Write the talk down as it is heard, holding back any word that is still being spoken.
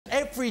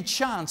every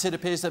chance, it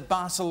appears, that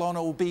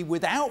Barcelona will be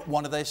without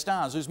one of their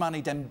stars.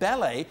 Ousmane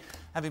Dembele,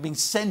 having been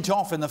sent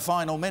off in the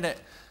final minute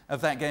of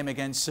that game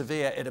against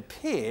Sevilla, it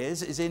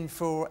appears, is in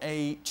for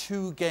a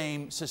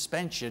 2-game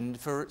suspension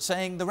for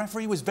saying the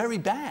referee was very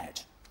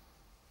bad.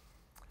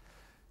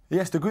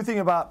 Yes, the good thing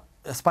about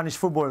Spanish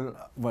football,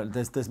 well,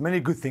 there's many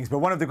good things, but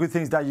one of the good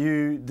things that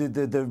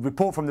the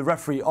report from the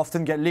referee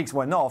often get leaked,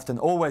 well, not often,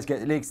 always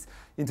get leaked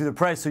into the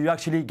press, so you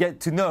actually get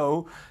to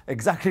know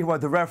exactly what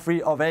the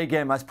referee of a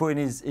game has put in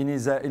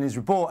his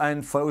report.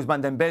 And for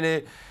Ousmane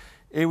Dembele,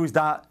 it was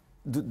that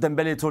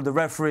Dembele told the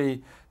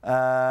referee,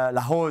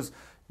 Laurens,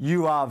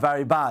 you are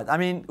very bad. I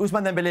mean,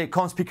 Ousmane Dembele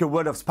can't speak a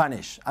word of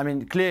Spanish. I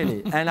mean,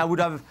 clearly, and I would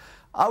have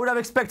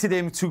expected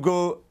him to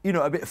go, you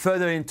know, a bit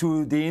further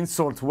into the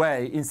insult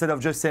way instead of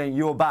just saying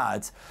you're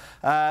bad.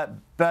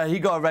 But he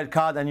got a red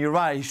card, and you're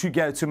right, he should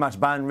get a 2-match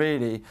ban,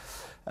 really,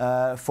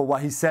 for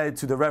what he said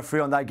to the referee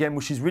on that game,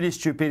 which is really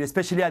stupid,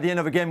 especially at the end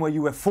of a game where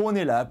you were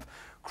 4-0 up,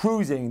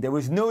 cruising. There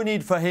was no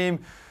need for him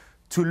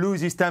to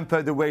lose his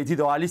temper the way he did,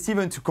 or at least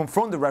even to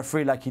confront the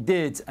referee like he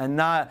did. And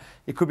now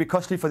it could be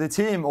costly for the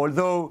team,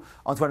 although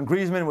Antoine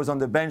Griezmann was on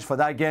the bench for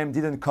that game,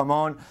 didn't come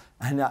on,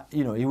 and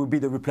you know, he would be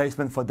the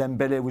replacement for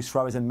Dembele with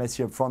Suarez and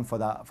Messi up front for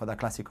that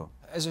Clásico.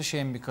 It's a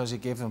shame because he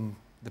gave them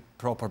the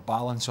proper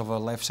balance of a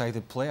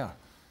left-sided player.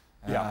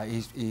 Yeah.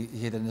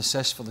 He had an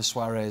assist for the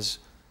Suarez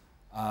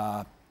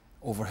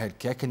overhead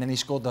kick, and then he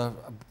scored a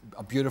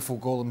beautiful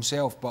goal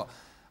himself. But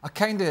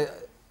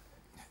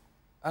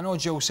I know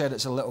Joe said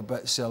it's a little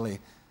bit silly,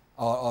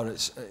 or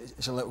it's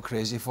a little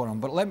crazy for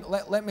him, but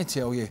let me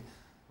tell you,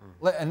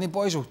 and the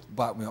boys will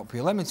back me up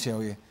here, let me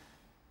tell you,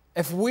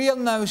 if we are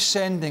now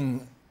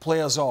sending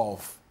players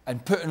off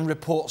and putting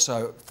reports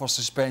out for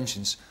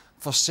suspensions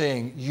for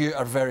saying you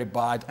are very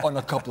bad on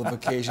a couple of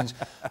occasions,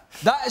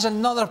 that is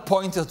another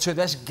pointer to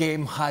this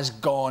game has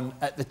gone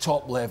at the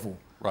top level,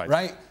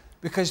 right?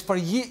 Because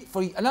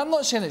and I'm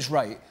not saying it's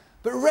right,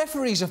 but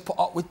referees have put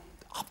up with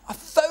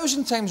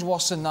 1,000 times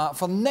worse than that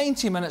for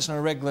 90 minutes on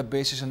a regular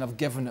basis and have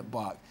given it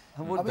back.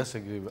 I wouldn't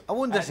disagree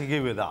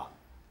with that.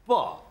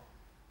 But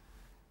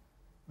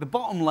the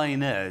bottom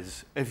line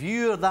is, if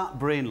you're that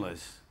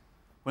brainless,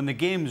 when the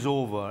game's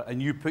over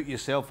and you put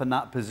yourself in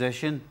that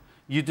position,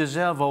 you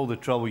deserve all the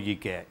trouble you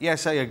get.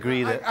 Yes, I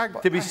agree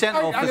that to be sent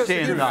off for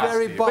saying that.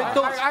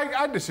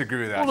 I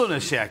disagree with that. Hold on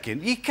a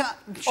second. You can't.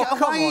 Oh,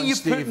 why are you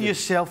putting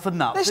yourself in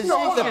that position?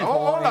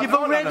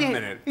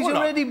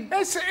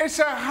 It's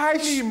a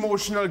highly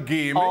emotional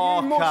game.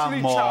 Oh,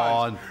 come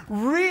on.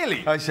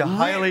 Really? It's a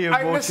highly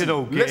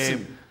emotional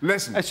game.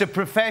 Listen. It's a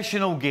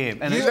professional game,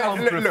 and it's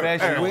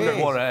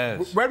unprofessional what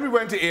it is. When we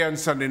went to air on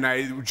Sunday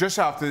night, just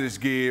after this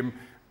game,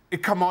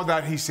 it come out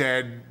that he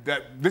said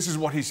that this is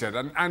what he said,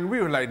 and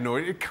we were like, no,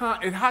 it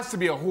can't. It has to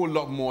be a whole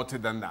lot more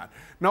than that.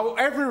 Now,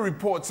 every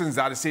report since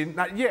that is saying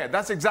that, yeah,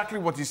 that's exactly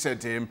what he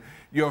said to him.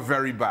 You're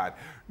very bad.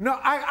 Now,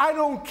 I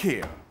don't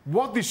care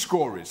what the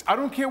score is. I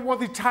don't care what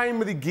the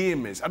time of the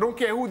game is. I don't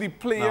care who the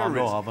player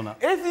is.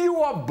 If you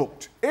are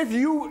booked,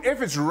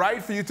 if it's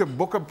right for you to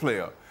book a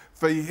player,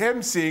 for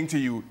him saying to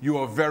you, you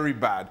are very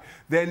bad,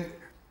 then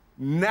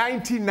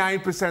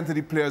 99% of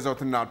the players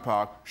out in that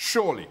park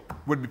surely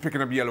would be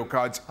picking up yellow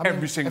cards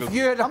every single time.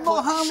 I'm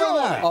not having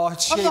that. Oh,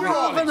 I'm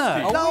not having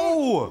it.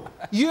 No.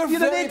 You're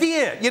an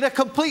idiot. You're a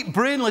complete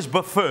brainless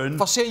buffoon.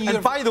 For saying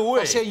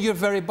you're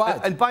very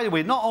bad. And by the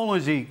way, not only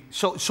is he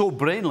so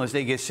brainless that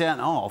he gets sent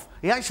off,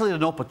 he actually had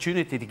an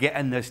opportunity to get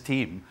in this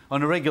team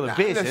on a regular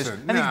basis,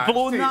 and he's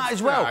blown that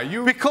as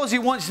well because he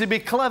wants to be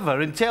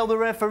clever and tell the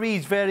referee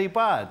he's very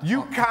bad.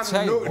 You can't.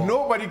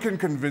 Nobody can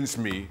convince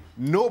me.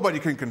 Nobody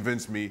can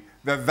convince me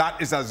that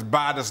is as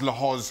bad as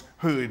Laurens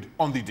heard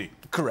on the day.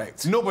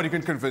 Correct. Nobody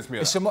can convince me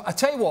of that. So, I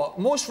tell you what,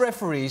 most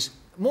referees,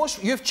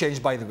 you've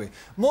changed, by the way.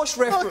 Most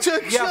referees,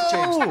 you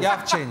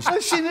have changed.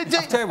 Listen, I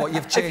tell you what,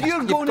 you've changed.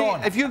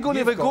 If you're going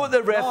to go to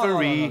the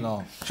referee,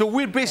 so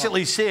we're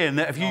basically saying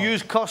that if you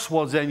use cuss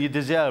words, then you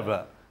deserve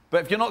it.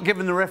 But if you're not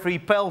giving the referee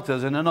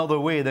pelters in another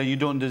way, then you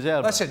don't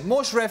deserve it. Listen,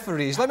 most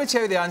referees, let me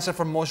tell you the answer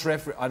for most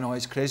referees. I know,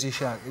 it's crazy,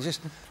 Shaq. It's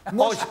just...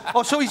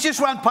 so he's just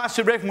ran past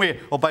the referee.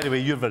 Oh, by the way,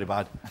 you're very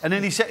bad. And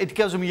then it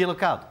gives him a yellow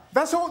card.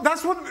 That's all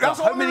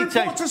how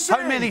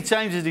many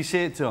times did he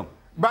say it to him?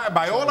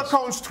 By all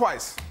accounts,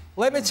 twice.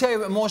 Let me tell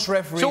you what most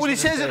referees... So when he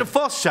says it the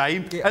first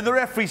time, and the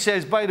referee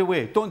says, by the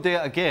way, don't do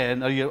it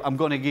again, or I'm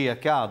going to give you a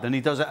card, and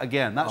he does it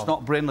again, that's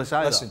not brainless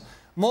either. Listen,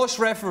 most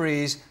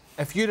referees,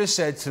 if you'd have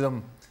said to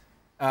them,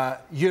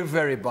 you're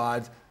very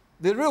bad,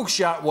 the real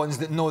sharp ones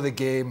that know the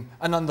game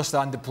and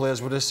understand the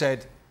players would have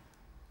said,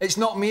 it's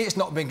not me, it's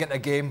not been getting a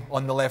game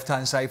on the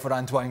left-hand side for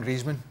Antoine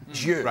Griezmann.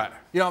 It's you. Right.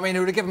 You know what I mean? He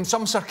would have given him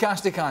some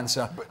sarcastic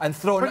answer and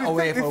thrown it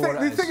away for what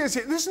it is. The thing is,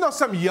 this is not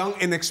some young,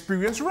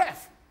 inexperienced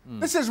ref.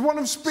 This is one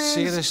of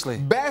Spain's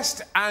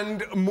best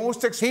and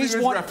most experienced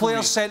referees. He's one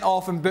player sent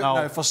off and booked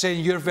now for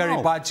saying you're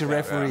very bad to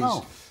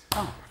referees.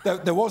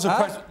 There was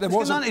a...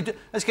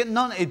 It's got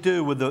nothing to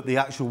do with the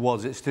actual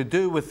words. It's to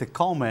do with the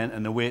comment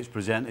and the way it's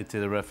presented to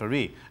the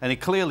referee. And he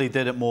clearly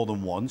did it more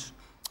than once.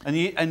 And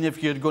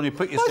if you're going to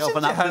put yourself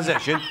in that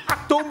position,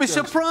 don't be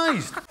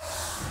surprised.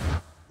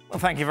 Well,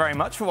 thank you very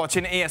much for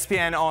watching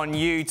ESPN on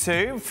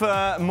YouTube.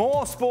 For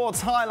more sports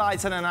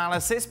highlights and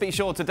analysis, be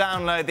sure to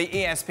download the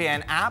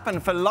ESPN app.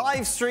 And for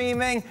live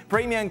streaming,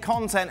 premium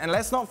content, and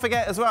let's not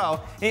forget as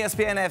well,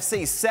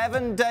 ESPNFC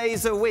 7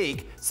 days a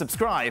week,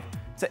 subscribe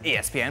to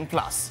ESPN+.